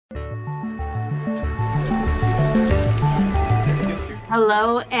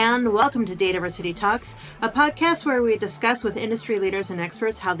Hello and welcome to DATAVERSITY Talks, a podcast where we discuss with industry leaders and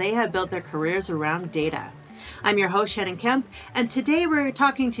experts how they have built their careers around data. I'm your host, Shannon Kemp, and today we're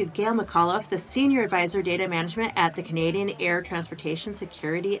talking to Gail McAuliffe, the Senior Advisor Data Management at the Canadian Air Transportation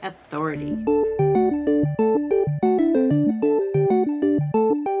Security Authority.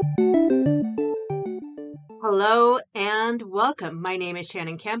 Hello and welcome. My name is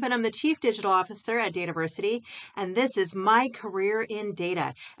Shannon Kemp and I'm the Chief Digital Officer at DATAVERSITY, and this is My Career in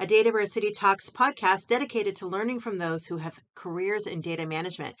Data, a DATAVERSITY Talks podcast dedicated to learning from those who have careers in data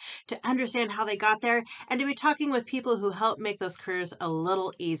management, to understand how they got there, and to be talking with people who help make those careers a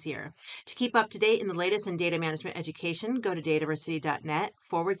little easier. To keep up to date in the latest in data management education, go to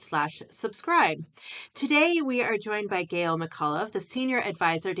dataversity.net/subscribe. Today, we are joined by Gail McAuliffe, the Senior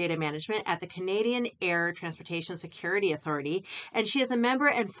Advisor Data Management at the Canadian Air Transportation Security Authority, and she is a member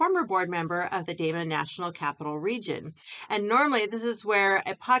and former board member of the DAMA National Capital Region. And normally, this is where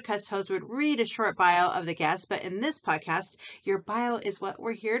a podcast host would read a short bio of the guest, but in this podcast, your bio is what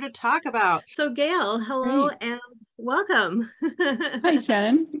we're here to talk about. So Gail, hello and welcome. Hi,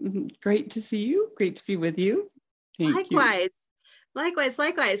 Shannon. Great to see you. Great to be with you. Thank you. Likewise.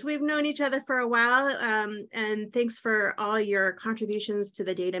 We've known each other for a while, and thanks for all your contributions to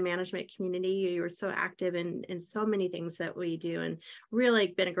the data management community. You were so active in so many things that we do, and really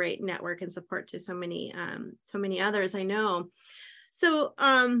been a great network and support to so many others I know. So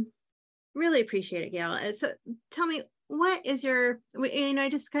really appreciate it, Gail. So tell me, what is your, I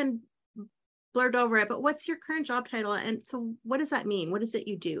just kind of blurred over it, but what's your current job title? And so what does that mean? What is it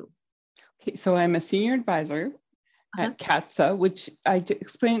you do? Okay, so I'm a senior advisor at CATSA, which I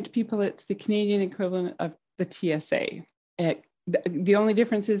explain to people, it's the Canadian equivalent of the TSA. The only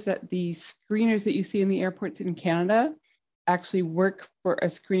difference is that the screeners that you see in the airports in Canada actually work for a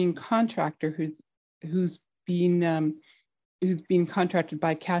screening contractor who's been contracted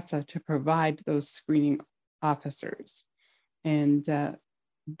by CATSA to provide those screening officers. And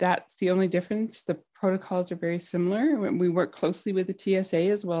that's the only difference. The protocols are very similar. We work closely with the TSA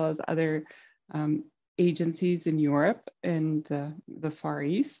as well as other agencies in Europe and the Far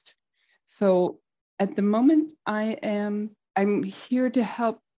East. So at the moment, I'm here to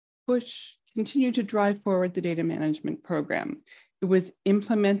help continue to drive forward the data management program. It was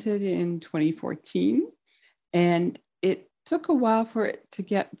implemented in 2014, and it took a while for it to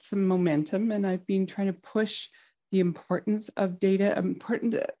get some momentum, and I've been trying to push the importance of data,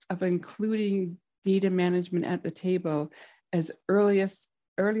 importance of including data management at the table as earlier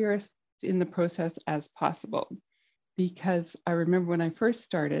in the process as possible. Because I remember when I first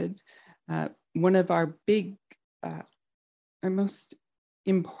started, one of our our most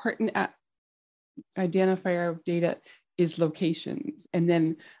important identifier of data is locations. And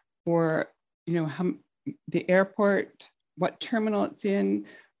then for, the airport, what terminal it's in,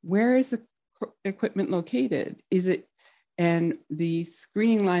 where is the equipment located? And the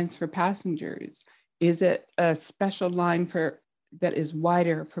screening lines for passengers, is it a special line that is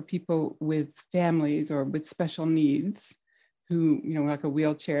wider for people with families or with special needs who, like a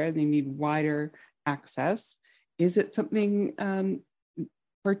wheelchair, they need wider access? Is it something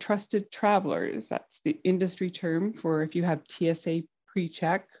for trusted travelers? That's the industry term for if you have TSA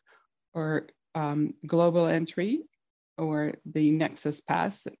pre-check or global entry or the Nexus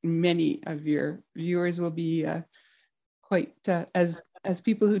Pass. Many of your viewers will be quite, as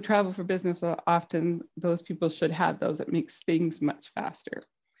people who travel for business, often those people should have those. It makes things much faster.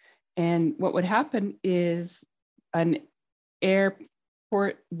 And what would happen is an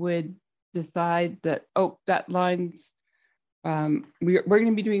airport would decide that, that line's, we're going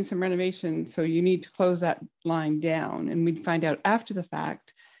to be doing some renovation, so you need to close that line down. And we'd find out after the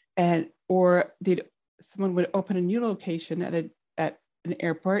fact, or someone would open a new location at an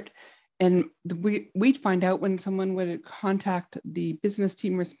airport. And we'd find out when someone would contact the business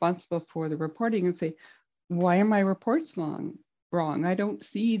team responsible for the reporting and say, why are my reports wrong? I don't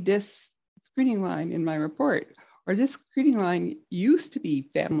see this screening line in my report. Or this screening line used to be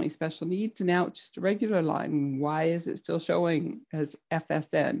family special needs, and now it's just a regular line. Why is it still showing as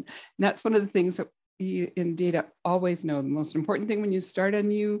FSN? And that's one of the things that we in data always know. The most important thing when you start at a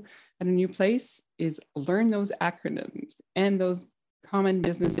new place is learn those acronyms and those common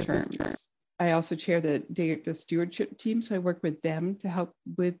business terms. I also chair the data stewardship team, so I work with them to help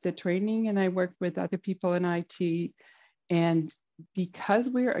with the training, and I work with other people in IT. And because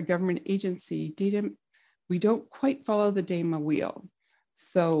we're a government agency, we don't quite follow the DAMA wheel.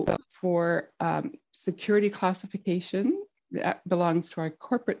 So for security classification, that belongs to our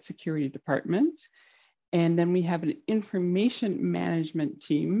corporate security department. And then we have an information management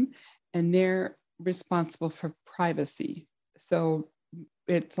team, and they're responsible for privacy. So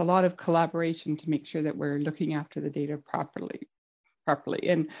it's a lot of collaboration to make sure that we're looking after the data properly.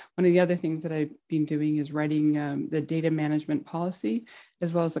 And one of the other things that I've been doing is writing the data management policy,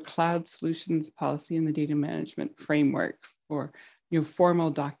 as well as the cloud solutions policy and the data management framework for formal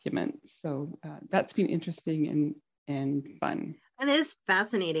documents. So that's been interesting and fun. And it's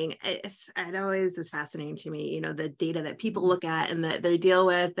fascinating. It always is fascinating to me, the data that people look at and that they deal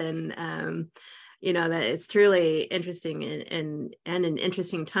with, and that it's truly interesting and in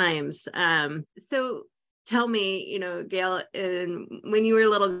interesting times. So tell me, Gail, when you were a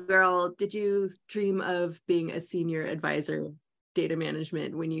little girl, did you dream of being a senior advisor, data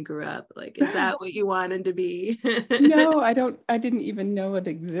management, when you grew up? Like, is that what you wanted to be? No, I didn't even know it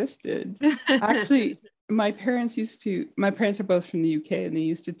existed. Actually, my parents are both from the UK, and they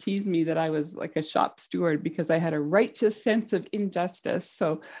used to tease me that I was like a shop steward because I had a righteous sense of injustice.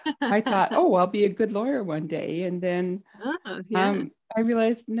 So I thought, oh, I'll be a good lawyer one day. And then I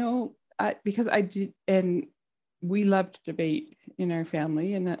realized, no, because I did, and we loved debate in our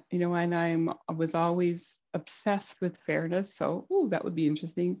family, and and I was always obsessed with fairness. So, that would be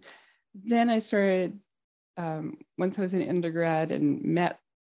interesting. Then I started, once I was in undergrad and met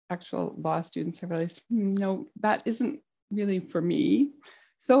actual law students, I realized, no, that isn't really for me.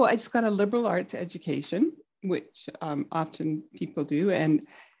 So I just got a liberal arts education, which often people do. And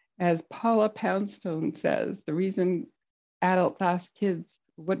as Paula Poundstone says, the reason adults ask kids,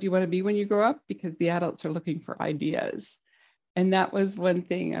 what do you want to be when you grow up? Because the adults are looking for ideas. And that was one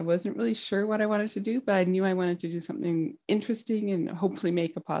thing. I wasn't really sure what I wanted to do, but I knew I wanted to do something interesting and hopefully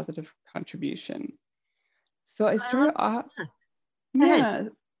make a positive contribution. So I started off,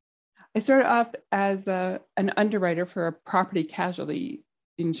 I started off as an underwriter for a property casualty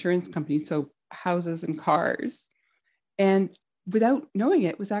insurance company, so houses and cars. And without knowing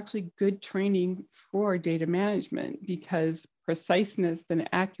it, was actually good training for data management, because preciseness and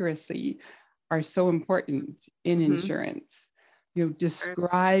accuracy are so important in insurance.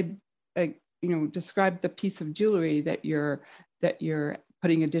 Describe the piece of jewelry that you're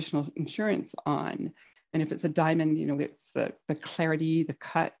putting additional insurance on. And if it's a diamond, it's the clarity, the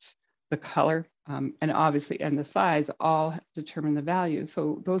cut, the color, and obviously, and the size all determine the value.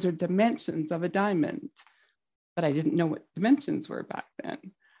 So those are dimensions of a diamond, but I didn't know what dimensions were back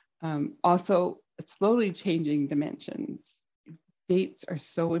then. Also, slowly changing dimensions. Dates are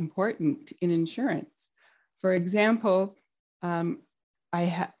so important in insurance. For example, I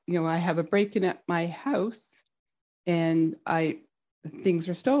have a break-in at my house, and things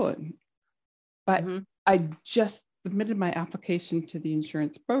are stolen, but I just submitted my application to the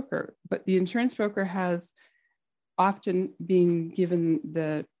insurance broker, but the insurance broker has often been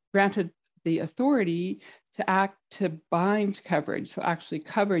granted the authority to act to bind coverage, so actually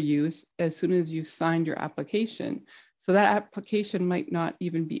cover you as soon as you signed your application. So that application might not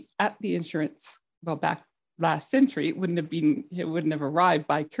even be at the insurance, back last century, it wouldn't have arrived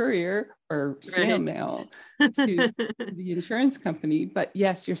by courier or snail mail to the insurance company. But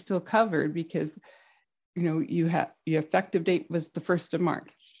yes, you're still covered because the effective date was the 1st of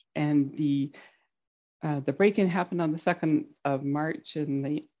March, and the break-in happened on the 2nd of March, and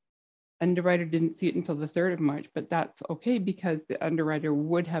the underwriter didn't see it until the 3rd of March. But that's okay, because the underwriter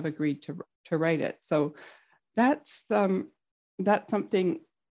would have agreed to write it. So that's something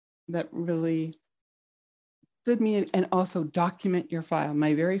that really stood me in. And also document your file.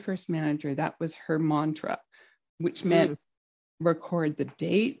 My very first manager, that was her mantra, which meant record the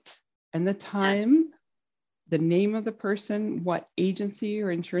date and the time, the name of the person, what agency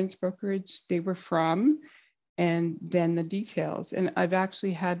or insurance brokerage they were from, and then the details. And I've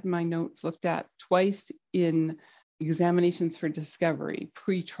actually had my notes looked at twice in examinations for discovery,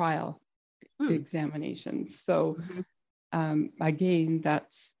 pre-trial examinations. So again,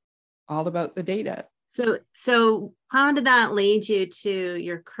 that's all about the data. So how did that lead you to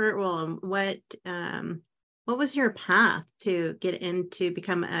your current role, and what was your path to get into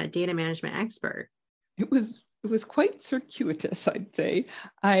become a data management expert? It was quite circuitous, I'd say.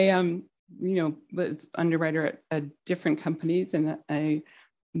 I was underwriter at different companies, and I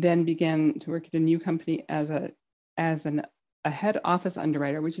then began to work at a new company as a head office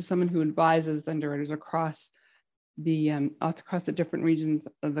underwriter, which is someone who advises underwriters across the different regions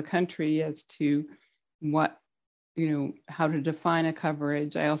of the country as to how to define a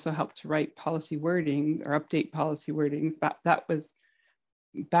coverage. I also helped to write policy wording or update policy wordings. That was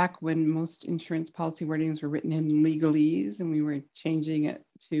back when most insurance policy wordings were written in legalese, and we were changing it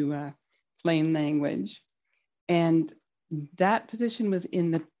to plain language. And that position was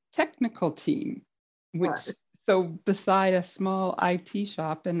in the technical team, which so beside a small IT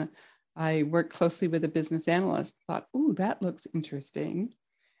shop and I worked closely with a business analyst, thought, ooh, that looks interesting.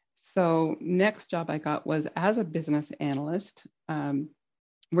 So next job I got was as a business analyst,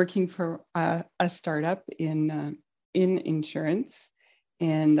 working for a startup in insurance.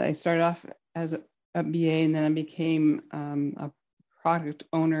 And I started off as a BA, and then I became a product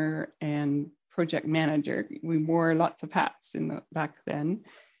owner and project manager. We wore lots of hats back then.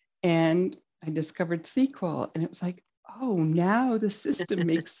 And I discovered SQL, and it was like, oh, now the system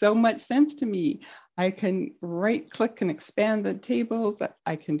makes so much sense to me. I can right click and expand the tables.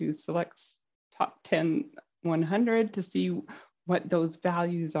 I can do selects top 10, 100 to see what those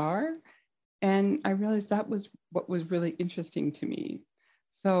values are. And I realized that was what was really interesting to me.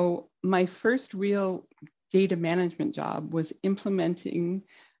 So my first real data management job was implementing,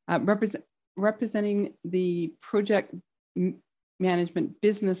 representing the project management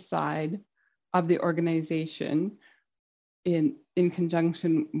business side of the organization in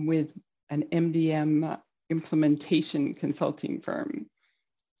conjunction with an MDM implementation consulting firm.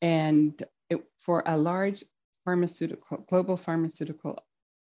 And for a large global pharmaceutical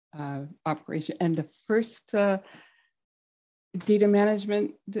operation. And the first data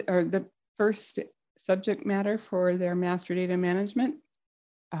management, or the first subject matter for their master data management,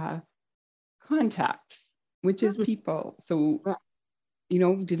 contacts, which is people. So,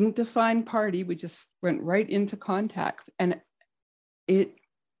 didn't define party, we just went right into contacts. And it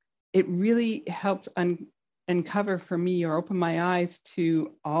really helped uncover for me, or open my eyes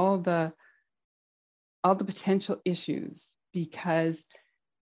to all the potential issues, because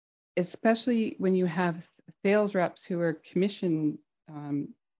especially when you have sales reps who are commission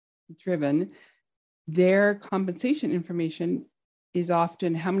driven, their compensation information is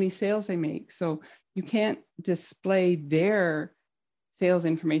often how many sales they make. So you can't display their sales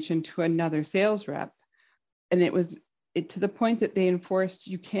information to another sales rep. And it was to the point that they enforced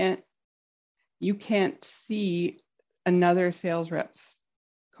you can't see another sales rep's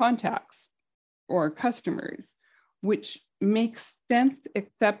contacts or customers, which makes sense,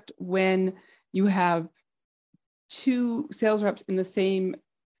 except when you have two sales reps in the same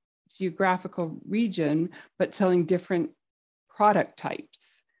geographical region, but selling different product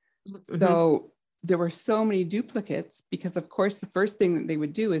types. Mm-hmm. So there were so many duplicates, because of course, the first thing that they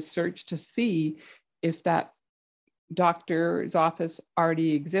would do is search to see if that doctor's office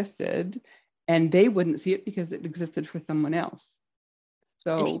already existed, and they wouldn't see it because it existed for someone else.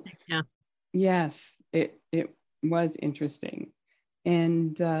 So interesting. Yeah. Yes, it was interesting,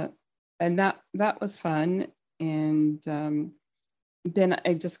 and that was fun. And then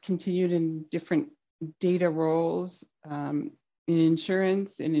I just continued in different data roles in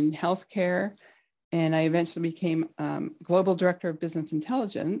insurance and in healthcare, and I eventually became global director of business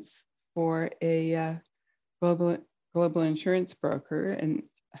intelligence for a global insurance broker. And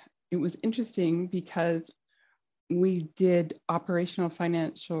it was interesting because we did operational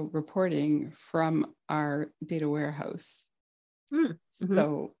financial reporting from our data warehouse. Mm-hmm.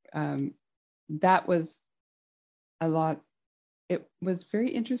 So that was a lot. It was very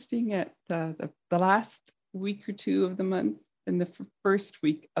interesting at the last week or two of the month and the first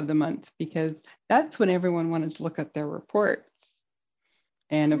week of the month, because that's when everyone wanted to look at their reports.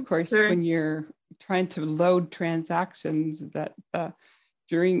 And of course, sure, when you're trying to load transactions that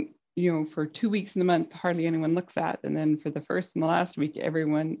during, for 2 weeks in the month, hardly anyone looks at. And then for the first and the last week,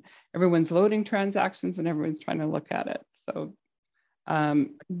 everyone's loading transactions and everyone's trying to look at it. So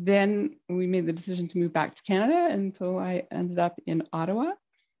then we made the decision to move back to Canada. And so I ended up in Ottawa.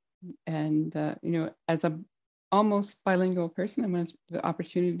 And, as a almost bilingual person, I wanted the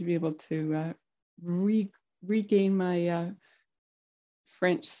opportunity to be able to regain my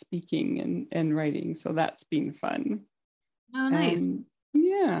French speaking and writing. So that's been fun. Oh, nice. And,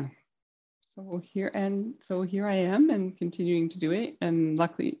 yeah. So here I am, and continuing to do it, and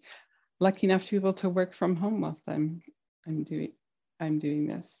lucky enough to be able to work from home whilst I'm doing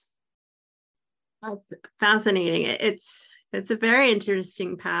this. That's fascinating. It's a very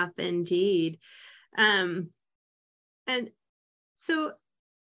interesting path indeed. And so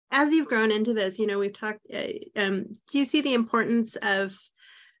as you've grown into this, we've talked, do you see the importance of,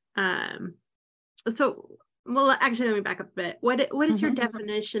 well, actually, let me back up a bit. What is your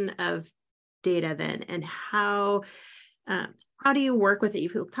definition of data then, and how do you work with it?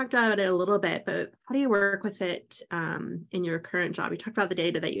 You've talked about it a little bit, but how do you work with it in your current job? You talked about the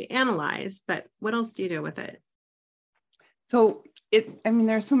data that you analyze, but what else do you do with it? So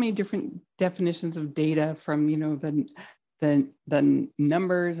there are so many different definitions of data, from the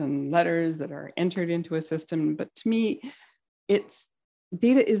numbers and letters that are entered into a system. But to me,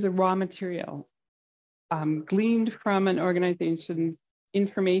 data is a raw material gleaned from an organization's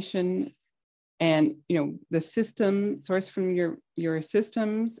information and, the system source from your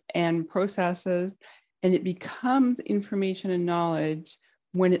systems and processes, and it becomes information and knowledge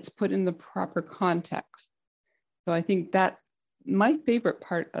when it's put in the proper context. So I think that my favorite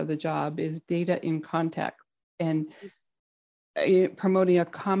part of the job is data in context and promoting a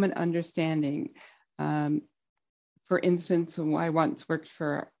common understanding. For instance, I once worked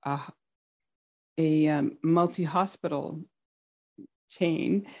for a multi-hospital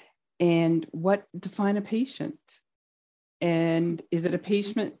chain, and what define a patient? And is it a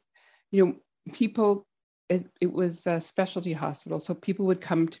patient? People, it was a specialty hospital, so people would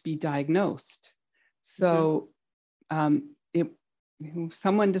come to be diagnosed. So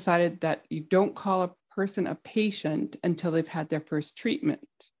someone decided that you don't call a person a patient until they've had their first treatment.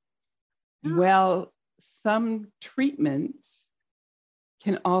 Well, some treatments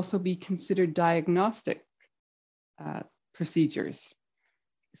can also be considered diagnostic procedures.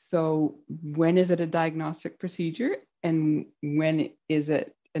 So when is it a diagnostic procedure and when is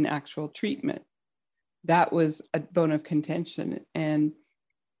it an actual treatment? That was a bone of contention. And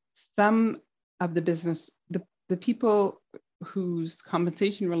some of the business, the people whose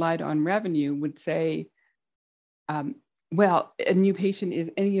compensation relied on revenue would say, well, a new patient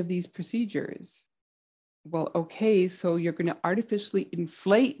is any of these procedures. Well, okay, so you're going to artificially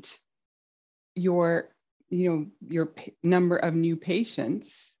inflate your number of new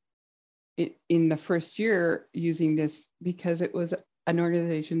patients in the first year using this, because it was an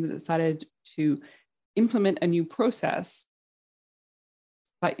organization that decided to implement a new process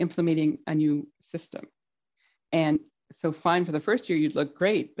by implementing a new system. And so fine, for the first year, you'd look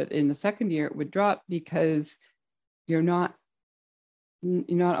great, but in the second year, it would drop because you're not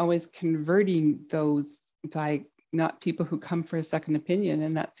always converting those not people who come for a second opinion,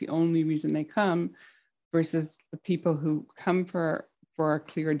 and that's the only reason they come, versus the people who come for a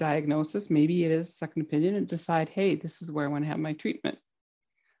clear diagnosis. Maybe it is second opinion, and decide, hey, this is where I want to have my treatment.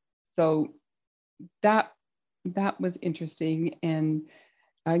 So that was interesting. And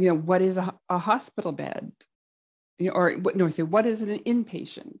what is a hospital bed? What is an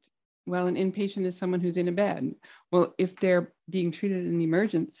inpatient? Well, an inpatient is someone who's in a bed. Well, if they're being treated in the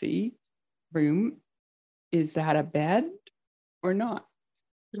emergency room, is that a bed or not?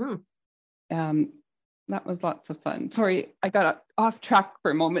 That was lots of fun. Sorry, I got off track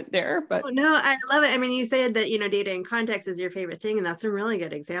for a moment there, but no, I love it. I mean, you said that data in context is your favorite thing, and that's some really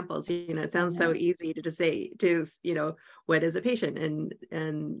good examples. It sounds so easy to say what is a patient, and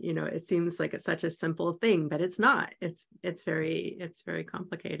it seems like it's such a simple thing, but it's not. It's very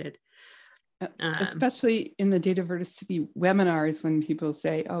complicated. Especially in the DATAVERSITY webinars, when people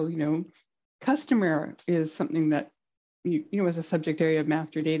say, oh, customer is something that is a subject area of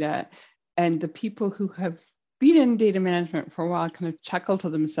master data. And the people who have been in data management for a while kind of chuckle to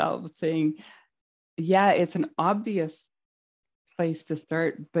themselves, saying, yeah, it's an obvious place to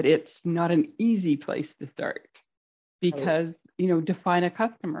start, but it's not an easy place to start, because, define a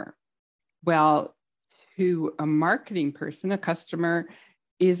customer. Well, to a marketing person, a customer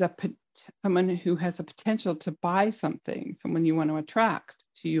is someone who has a potential to buy something, someone you want to attract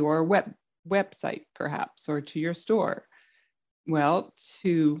to your website, perhaps, or to your store. Well,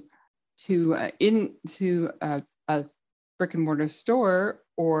 into a brick and mortar store,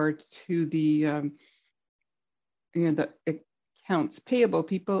 or to the the accounts payable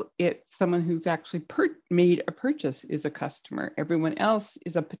people, it's someone who's actually made a purchase is a customer. Everyone else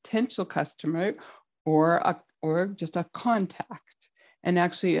is a potential customer or just a contact. And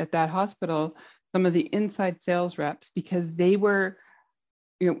actually at that hospital, some of the inside sales reps, because they were,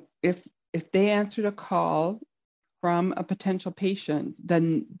 if they answered a call from a potential patient,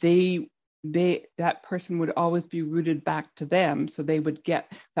 then that person would always be routed back to them. So they would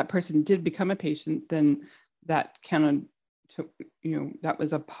that person did become a patient, then that counted to, that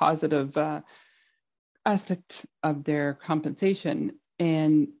was a positive aspect of their compensation.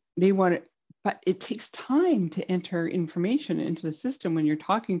 And but it takes time to enter information into the system when you're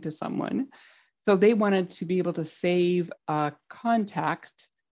talking to someone. So they wanted to be able to save a contact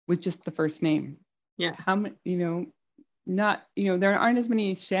with just the first name. Yeah. How many, there aren't as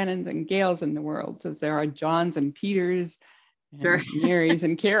many Shannons and Gails in the world as there are Johns and Peters and Marys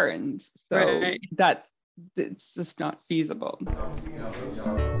and Karens. So it's just not feasible.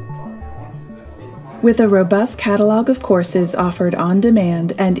 With a robust catalog of courses offered on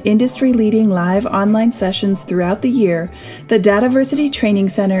demand and industry-leading live online sessions throughout the year, the DATAVERSITY Training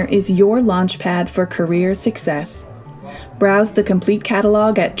Center is your launchpad for career success. Browse the complete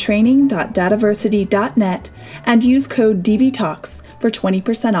catalog at training.dataversity.net and use code DVTalks for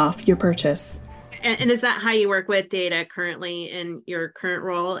 20% off your purchase. And is that how you work with data currently in your current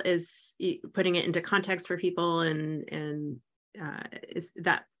role, is putting it into context for people, and is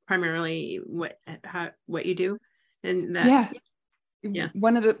that primarily what you do? And that, yeah.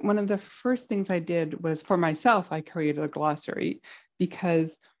 One of the first things I did was, for myself, I created a glossary,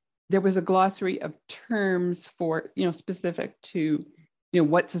 because there was a glossary of terms for, specific to,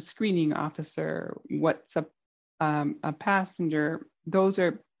 what's a screening officer, what's a passenger. Those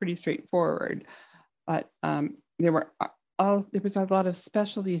are pretty straightforward, but there was a lot of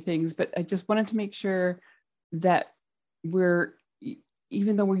specialty things. But I just wanted to make sure that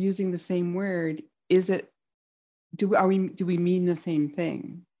even though we're using the same word, do we mean the same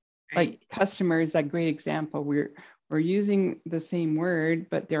thing? Right. Like customer is a great example. We're using the same word,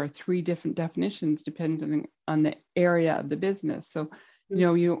 but there are 3 different definitions depending on the area of the business. So,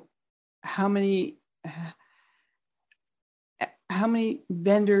 how many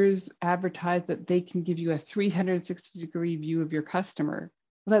vendors advertise that they can give you a 360-degree view of your customer?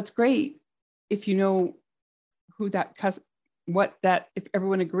 Well, that's great if you know who if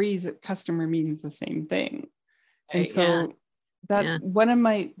everyone agrees that customer means the same thing. And so that's one of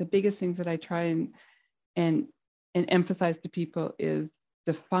the biggest things that I try and emphasize to people is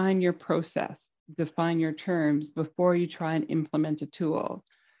define your process, define your terms before you try and implement a tool.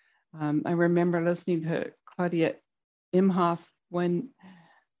 I remember listening to Claudia Imhoff one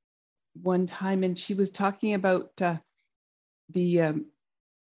time, and she was talking about the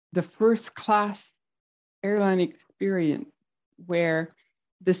first class airline experience, where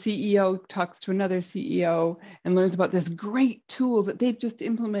the CEO talks to another CEO and learns about this great tool that they've just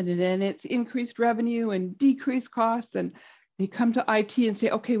implemented, and it's increased revenue and decreased costs. And they come to IT and say,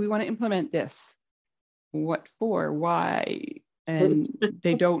 okay, we want to implement this. What for? Why? And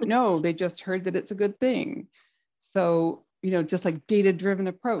they don't know. They just heard that it's a good thing. So, just like data-driven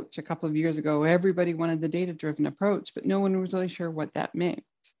approach, a couple of years ago, everybody wanted the data-driven approach, but no one was really sure what that meant.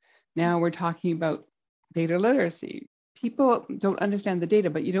 Now we're talking about data literacy. People don't understand the data,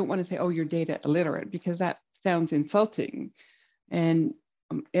 but you don't want to say, oh, you're data illiterate, because that sounds insulting. And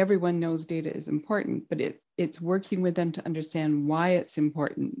everyone knows data is important, but it's working with them to understand why it's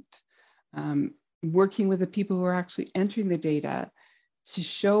important. Working with the people who are actually entering the data to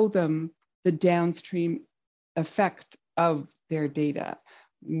show them the downstream effect of their data.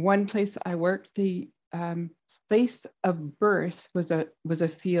 One place I worked, the place of birth was a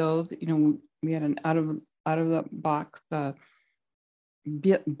field. We had an out of the box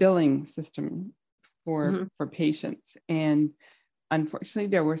billing system for patients, and unfortunately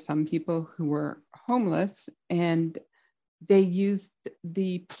there were some people who were homeless, and they used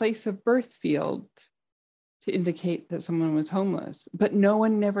the place of birth field to indicate that someone was homeless, but no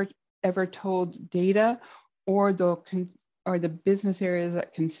one ever told data or the business areas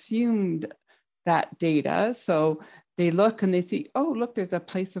that consumed that data. So they look and they see, oh, look, there's a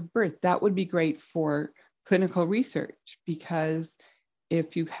place of birth. That would be great for clinical research, because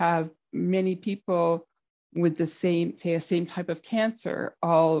if you have many people with the same type of cancer,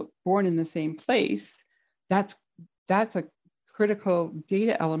 all born in the same place, that's a critical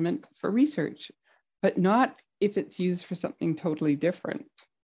data element for research, but not if it's used for something totally different.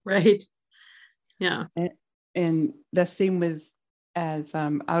 Right. Yeah. And the same as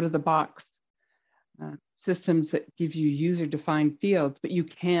out of the box systems that give you user-defined fields, but you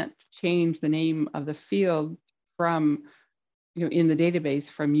can't change the name of the field from, in the database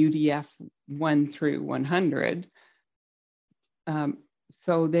from UDF 1 through 100.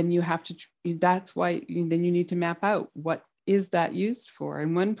 So then you have to, that's why then you need to map out what is that used for.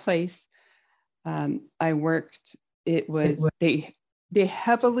 In one place I worked, they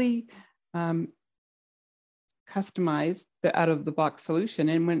heavily customized the out-of-the-box solution.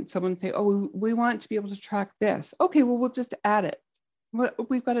 And when someone say, oh, we want to be able to track this. Okay, well, we'll just add it.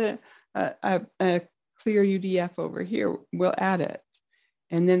 We've got a clear UDF over here. We'll add it.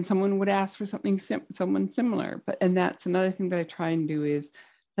 And then someone would ask for someone similar. And that's another thing that I try and do is,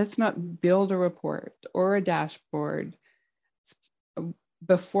 let's not build a report or a dashboard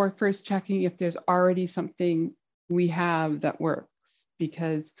before first checking if there's already something we have that works.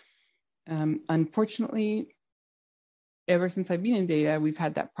 Because unfortunately, ever since I've been in data, we've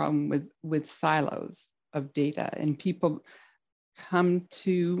had that problem with silos of data, and people come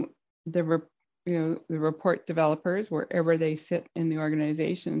to the report developers wherever they sit in the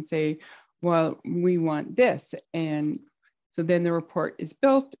organization and say, well, we want this. And so then the report is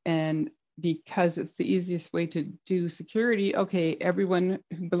built, and because it's the easiest way to do security, okay, everyone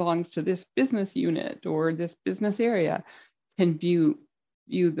who belongs to this business unit or this business area can view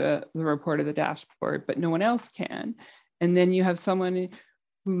the report of the dashboard, but no one else can. And then you have someone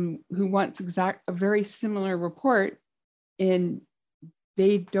who wants a very similar report, and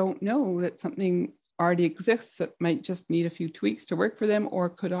they don't know that something already exists that might just need a few tweaks to work for them or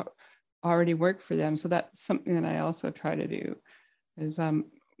could already work for them. So that's something that I also try to do. Is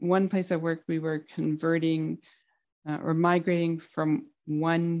one place I worked, we were converting or migrating from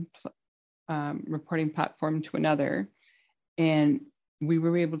one reporting platform to another, and we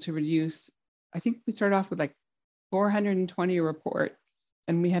were able to reduce, I think we started off with like 420 reports,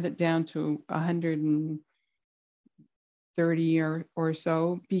 and we had it down to 130 or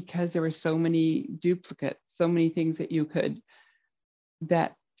so, because there were so many duplicates, so many things that you could,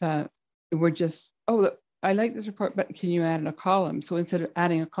 that were just, oh, I like this report, but can you add in a column? So instead of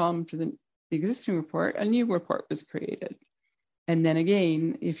adding a column to the existing report, a new report was created. And then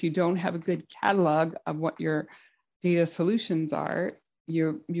again, if you don't have a good catalog of what your data solutions are,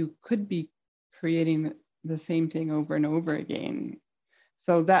 you could be creating the same thing over and over again.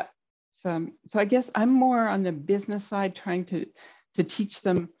 So that's so I guess I'm more on the business side, trying to teach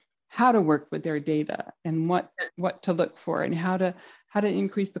them how to work with their data and what to look for and how to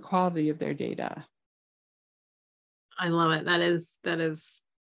increase the quality of their data. I love it.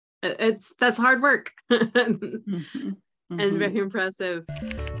 That's hard work. And very impressive.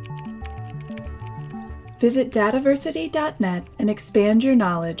 Visit dataversity.net and expand your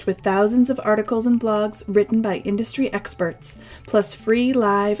knowledge with thousands of articles and blogs written by industry experts, plus free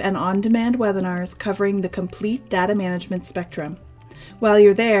live and on-demand webinars covering the complete data management spectrum. While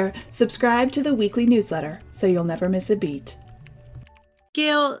you're there, subscribe to the weekly newsletter so you'll never miss a beat.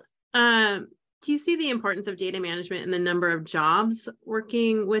 Gail, do you see the importance of data management and the number of jobs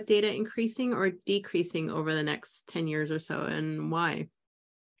working with data increasing or decreasing over the next 10 years or so, and why?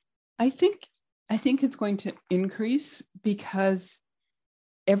 I think it's going to increase because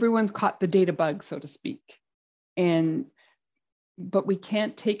everyone's caught the data bug, so to speak. But we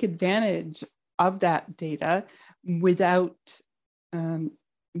can't take advantage of that data without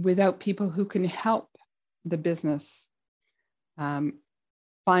people who can help the business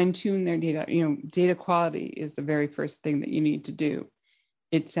fine-tune their data. Data quality is the very first thing that you need to do.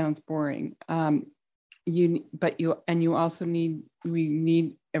 It sounds boring. You need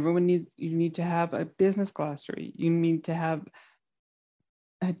to have a business glossary. You need to have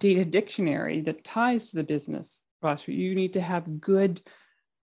a data dictionary that ties to the business glossary. You need to have good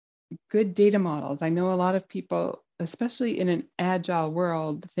data models. I know a lot of people, especially in an agile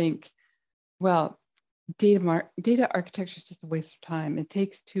world, think, well, data architecture is just a waste of time. It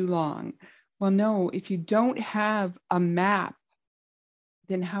takes too long. Well, no, if you don't have a map,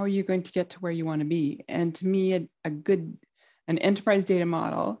 then how are you going to get to where you want to be? And to me, an enterprise data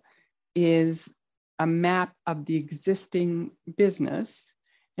model is a map of the existing business.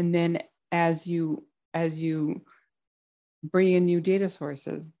 And then as you bring in new data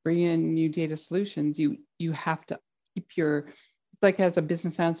sources, bring in new data solutions, you have to keep like as a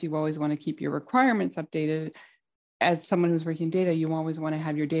business analyst, you always want to keep your requirements updated. As someone who's working data, you always want to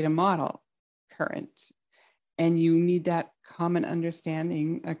have your data model current. And you need that common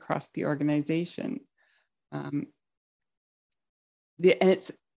understanding across the organization. And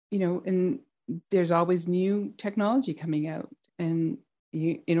there's always new technology coming out. And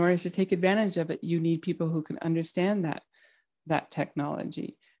in order to take advantage of it, you need people who can understand that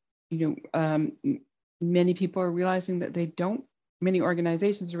technology. Many people are realizing that many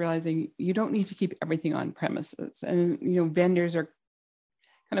organizations are realizing you don't need to keep everything on premises. And vendors are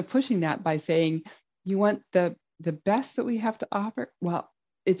kind of pushing that by saying, you want the best that we have to offer? Well,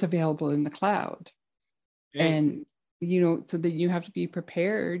 it's available in the cloud. Right. And so that you have to be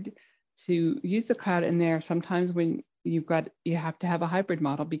prepared to use the cloud. And there are sometimes when you have to have a hybrid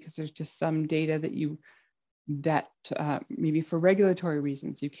model because there's just some data that maybe for regulatory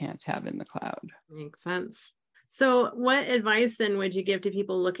reasons you can't have in the cloud. Makes sense. So what advice then would you give to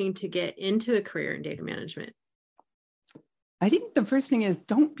people looking to get into a career in data management? I think the first thing is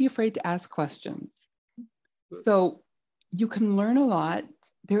don't be afraid to ask questions. So you can learn a lot.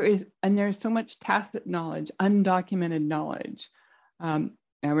 There's so much tacit knowledge, undocumented knowledge. I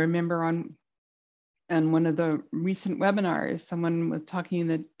remember on one of the recent webinars, someone was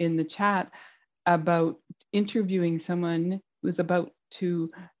talking in the chat about interviewing someone who was about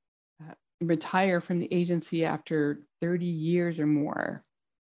to retire from the agency after 30 years or more.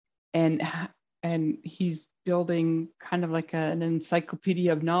 And he's building kind of like an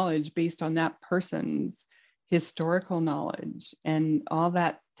encyclopedia of knowledge based on that person's historical knowledge and all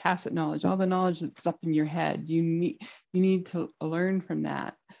that tacit knowledge, all the knowledge that's up in your head. You need to learn from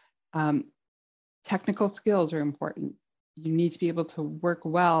that. Technical skills are important. You need to be able to work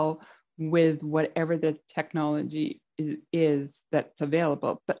well with whatever the technology is that's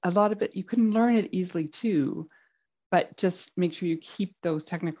available. But a lot of it, you can learn it easily too, but just make sure you keep those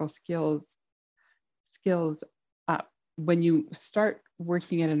technical skills up. When you start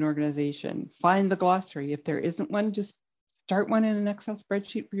working at an organization, find the glossary. If there isn't one, just start one in an Excel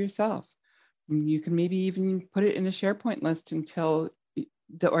spreadsheet for yourself. You can maybe even put it in a SharePoint list until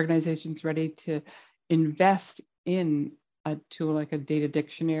the organization's ready to invest in a tool like a data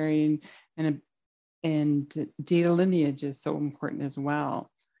dictionary, and data lineage is so important as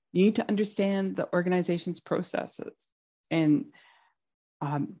well. You need to understand the organization's processes, and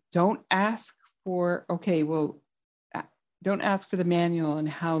don't ask for, don't ask for the manual and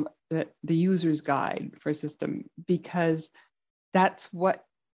how the user's guide for a system, because that's what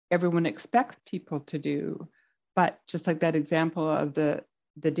everyone expects people to do. But just like that example of the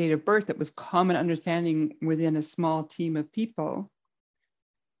date of birth, that was common understanding within a small team of people,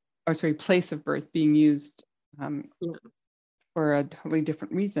 or sorry, place of birth being used for a totally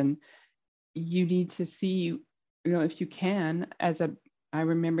different reason. You need to see, if you can, I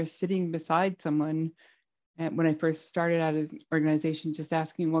remember sitting beside someone when I first started out as an organization, just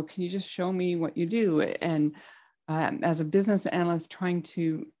asking, well, can you just show me what you do? And as a business analyst, trying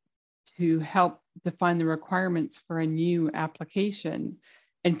to help define the requirements for a new application.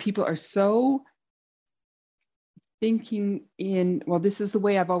 And people are so thinking well, this is the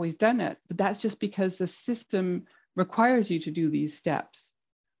way I've always done it, but that's just because the system requires you to do these steps.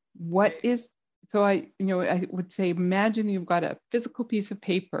 So I would say, imagine you've got a physical piece of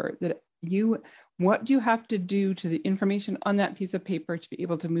paper what do you have to do to the information on that piece of paper to be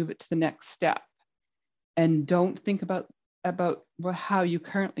able to move it to the next step? And don't think about how you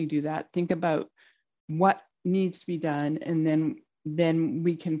currently do that. Think about what needs to be done, and then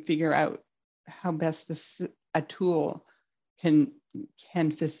we can figure out how best a tool can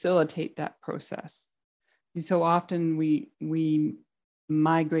facilitate that process. So often we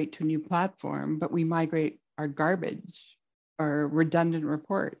migrate to a new platform, but we migrate our garbage, our redundant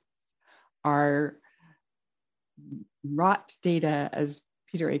reports, our rot data, as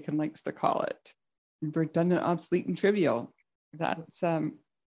Peter Aiken likes to call it, redundant, obsolete, and trivial. That's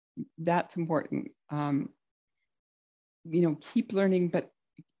important. Keep learning, but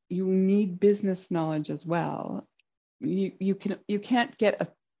you need business knowledge as well. You can't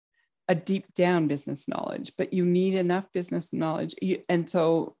get a deep down business knowledge, but you need enough business knowledge. And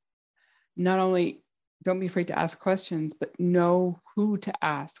so not only don't be afraid to ask questions, but know who to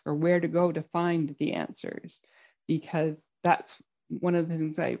ask or where to go to find the answers, because that's one of the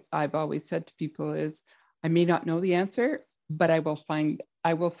things I've always said to people is, I may not know the answer, but I will find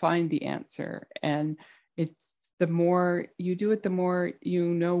the answer. And it's the more you do it, the more you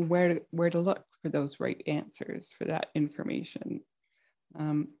know where to look for those right answers for that information.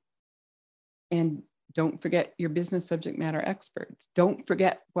 And don't forget your business subject matter experts. Don't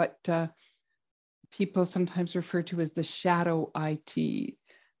forget what people sometimes refer to as the shadow IT,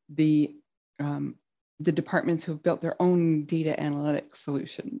 the departments who have built their own data analytics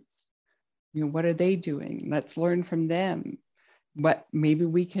solutions. What are they doing? Let's learn from them. Maybe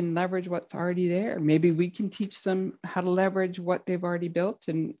we can leverage what's already there. Maybe we can teach them how to leverage what they've already built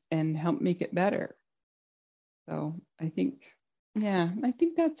and help make it better. So I think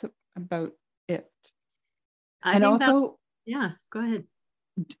that's about it. Go ahead.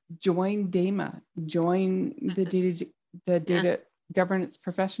 Join DAMA, join the data governance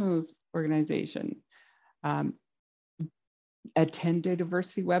professionals organization. Attend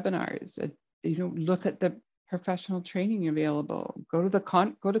DATAVERSITY webinars. Look at the professional training available. Go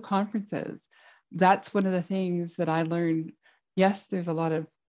to conferences. That's one of the things that I learned. Yes, there's a lot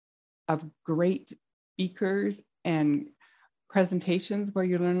of great speakers and presentations where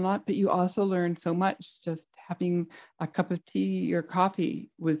you learn a lot, but you also learn so much just having a cup of tea or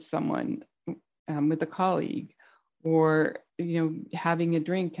coffee with someone, with a colleague, or having a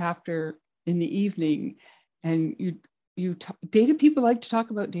drink after in the evening. And data people like to talk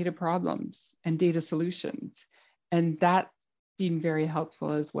about data problems and data solutions, and that's been very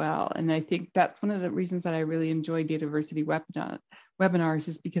helpful as well. And I think that's one of the reasons that I really enjoy DATAVERSITY webinars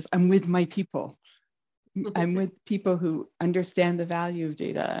is because I'm with my people. I'm with people who understand the value of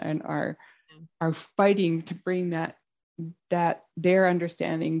data and are fighting to bring that their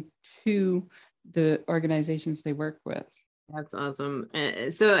understanding to the organizations they work with. That's awesome.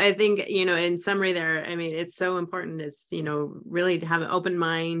 So I think, in summary there, I mean, it's so important is, really to have an open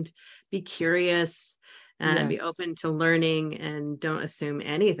mind, be curious, and be open to learning, and don't assume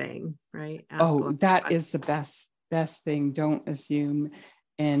anything, right? That is the best thing. Don't assume,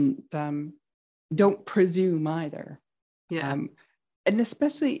 and don't presume either. Yeah. And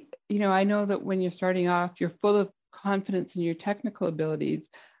especially, I know that when you're starting off, you're full of confidence in your technical abilities,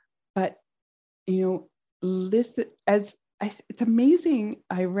 but, listen, it's amazing.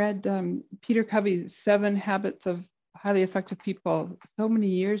 I read Peter Covey's 7 Habits of Highly Effective People so many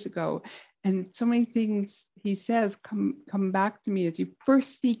years ago, and so many things he says come back to me as you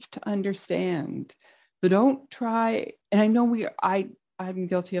first seek to understand. So don't try, and I know I'm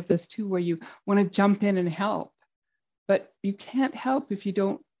guilty of this too, where you want to jump in and help, but you can't help if you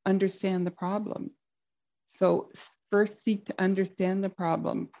don't understand the problem. So first seek to understand the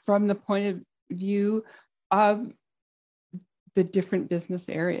problem from the point of view of the different business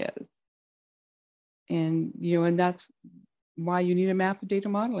areas. And, and that's why you need a map of data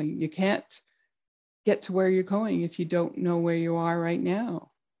modeling. You can't get to where you're going if you don't know where you are right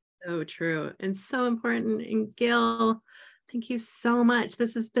now. So true and so important. And Gail, thank you so much.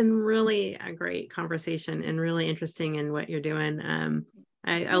 This has been really a great conversation and really interesting in what you're doing.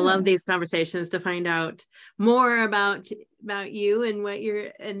 I love these conversations to find out more about you and what you're,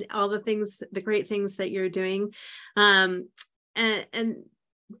 and all the great things that you're doing. And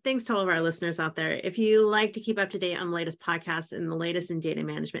thanks to all of our listeners out there. If you like to keep up to date on the latest podcasts and the latest in data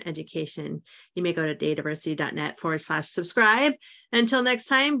management education, you may go to dataversity.net/subscribe. Until next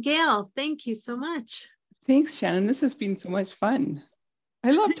time, Gail, thank you so much. Thanks, Shannon. This has been so much fun.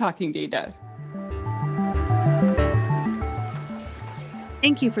 I love talking data.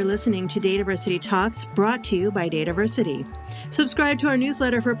 Thank you for listening to DATAVERSITY Talks, brought to you by DATAVERSITY. Subscribe to our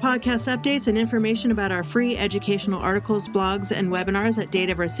newsletter for podcast updates and information about our free educational articles, blogs, and webinars at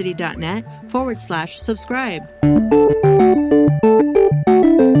dataversity.net/subscribe.